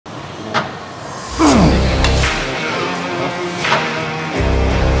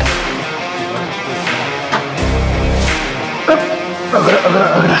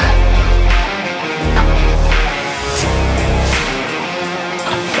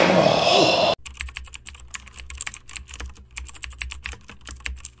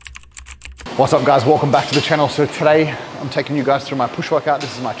What's up guys, welcome back to the channel. So today I'm taking you guys through my push workout.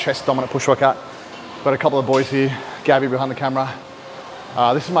 This is my chest dominant push workout. Got a couple of boys here, Gabby behind the camera.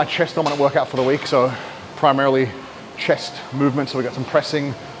 This is my chest dominant workout for the week. So primarily chest movements. So we got some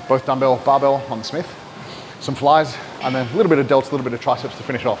pressing, both dumbbell, barbell on the Smith, some flies, and then a little bit of delts, a little bit of triceps to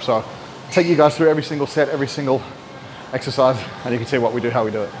finish off. So take you guys through every single set, every single exercise, and you can see what we do, how we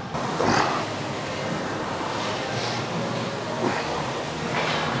do it.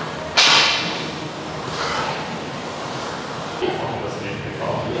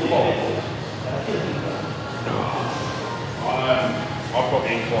 I've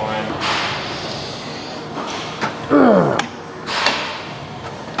got incline.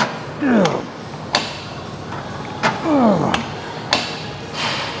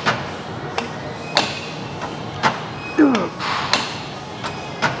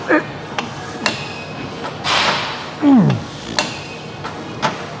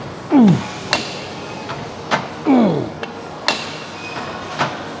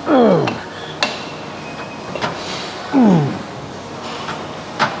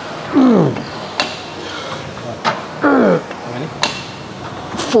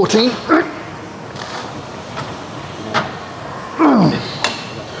 14. I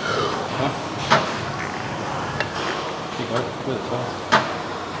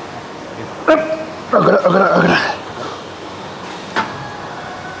got it.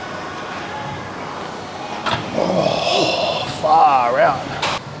 Oh, far out.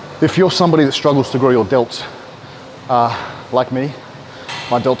 If you're somebody that struggles to grow your delts, like me,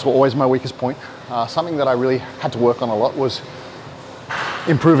 my delts were always my weakest point. Something that I really had to work on a lot was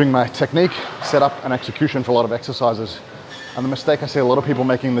improving my technique, setup, and execution for a lot of exercises. And the mistake I see a lot of people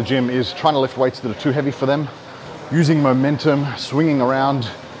making in the gym is trying to lift weights that are too heavy for them, using momentum, swinging around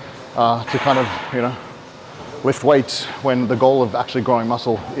to kind of, lift weights when the goal of actually growing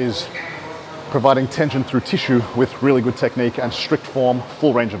muscle is providing tension through tissue with really good technique and strict form,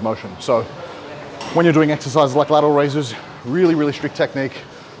 full range of motion. So when you're doing exercises like lateral raises, really strict technique,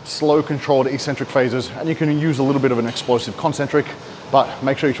 slow controlled eccentric phases, and you can use a little bit of an explosive concentric, but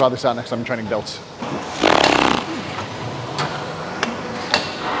make sure you try this out next time you're training delts.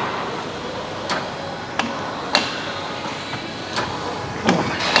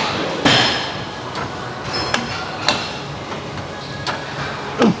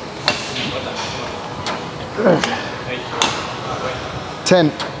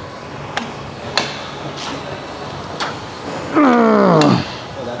 Ten. Up.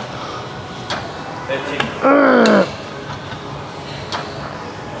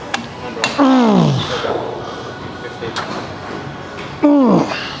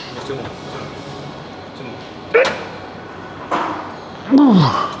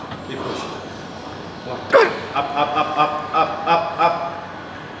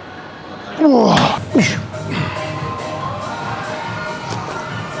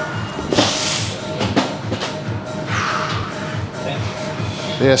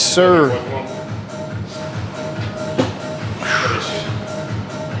 Yes, sir.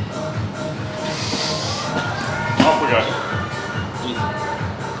 Off we go.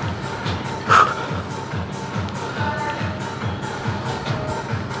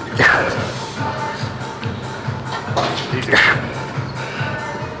 Easy.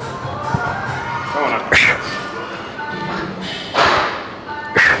 Come on up.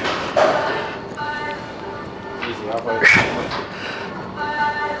 Easy, halfway.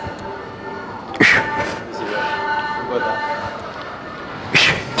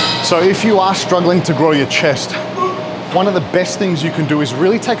 So if you are struggling to grow your chest, one of the best things you can do is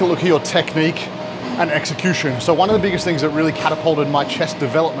really take a look at your technique and execution. So one of the biggest things that really catapulted my chest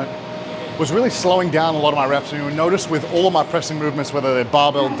development was really slowing down a lot of my reps. And you'll notice with all of my pressing movements, whether they're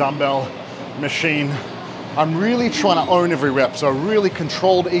barbell, dumbbell, machine, I'm really trying to own every rep. So really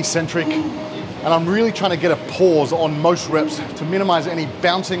controlled eccentric, and I'm really trying to get a pause on most reps to minimize any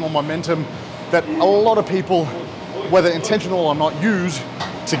bouncing or momentum that a lot of people, whether intentional or not, use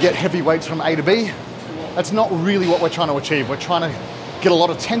to get heavy weights from A to B. That's not really what we're trying to achieve. We're trying to get a lot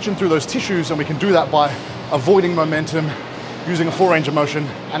of tension through those tissues, and we can do that by avoiding momentum, using a full range of motion,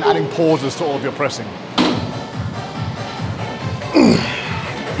 and adding pauses to all of your pressing.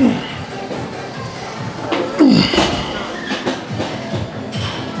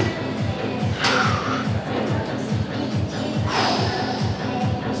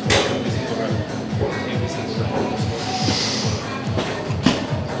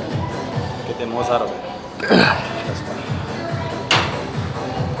 Out of it.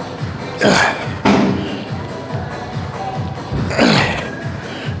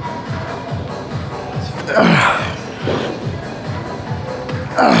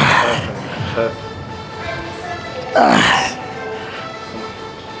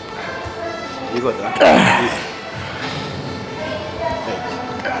 You got that.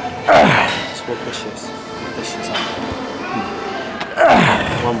 Squat the chest. The chest up.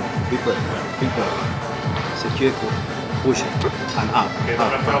 One more. Big breath. Big breath. Secure core. Push it. And up. Okay,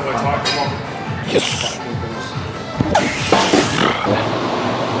 that elbow tight, come on. Yes.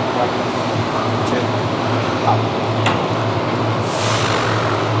 Check. Up.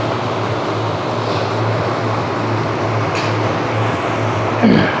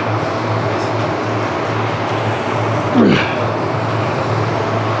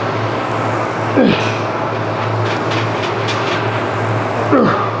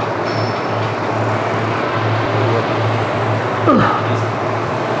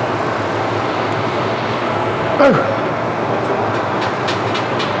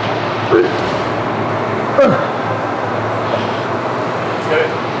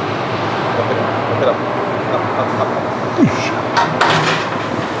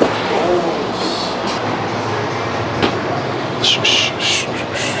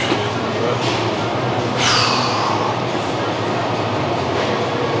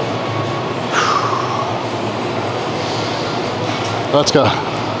 Let's go.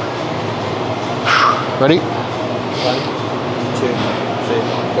 Ready? 1, 2,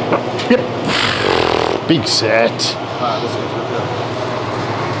 3. Yep. Big set. This way.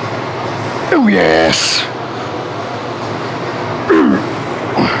 Oh yes.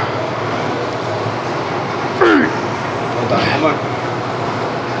 Well done. Come on.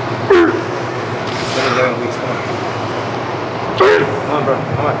 11 weeks. Come on. Come on, bro.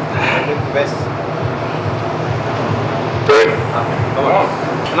 Come on. Do the best. Up. Come on.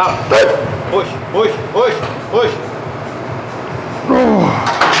 And up. Push. Push. Push. Push.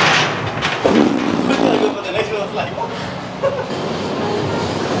 Go for the next one. Like.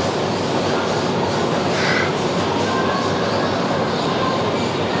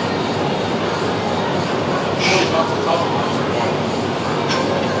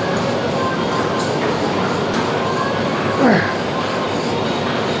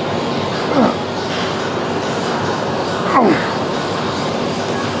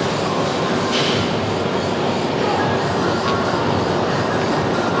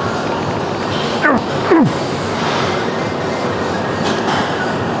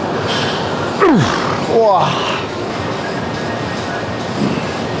 Wow.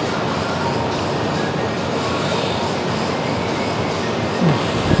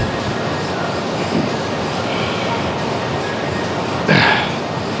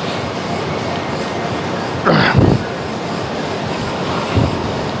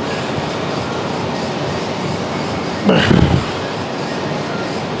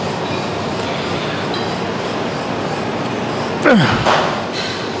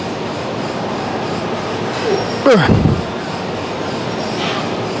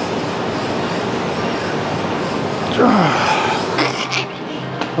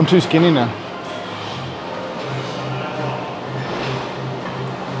 I'm too skinny now.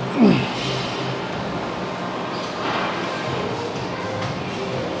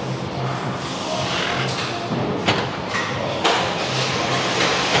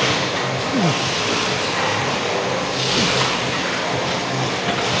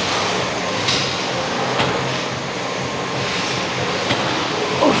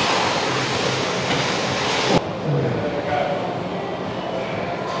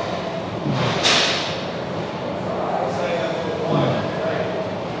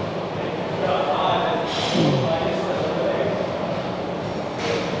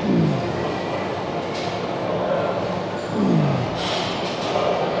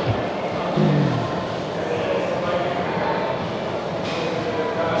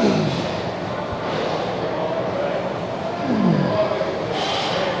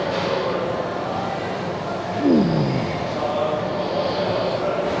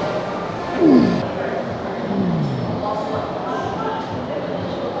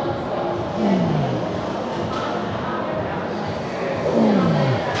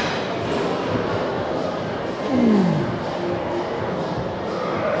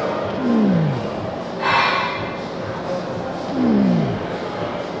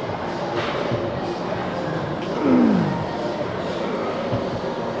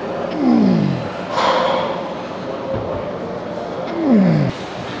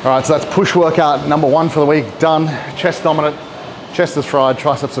 All right, so that's push workout number 1 for the week, done. Chest dominant, chest is fried,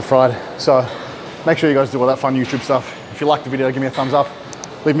 triceps are fried. So make sure you guys do all that fun YouTube stuff. If you liked the video, give me a thumbs up.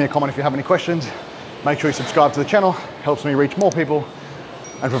 Leave me a comment if you have any questions. Make sure you subscribe to the channel, helps me reach more people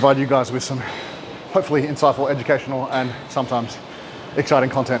and provide you guys with some hopefully insightful, educational, and sometimes exciting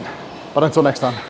content. But until next time.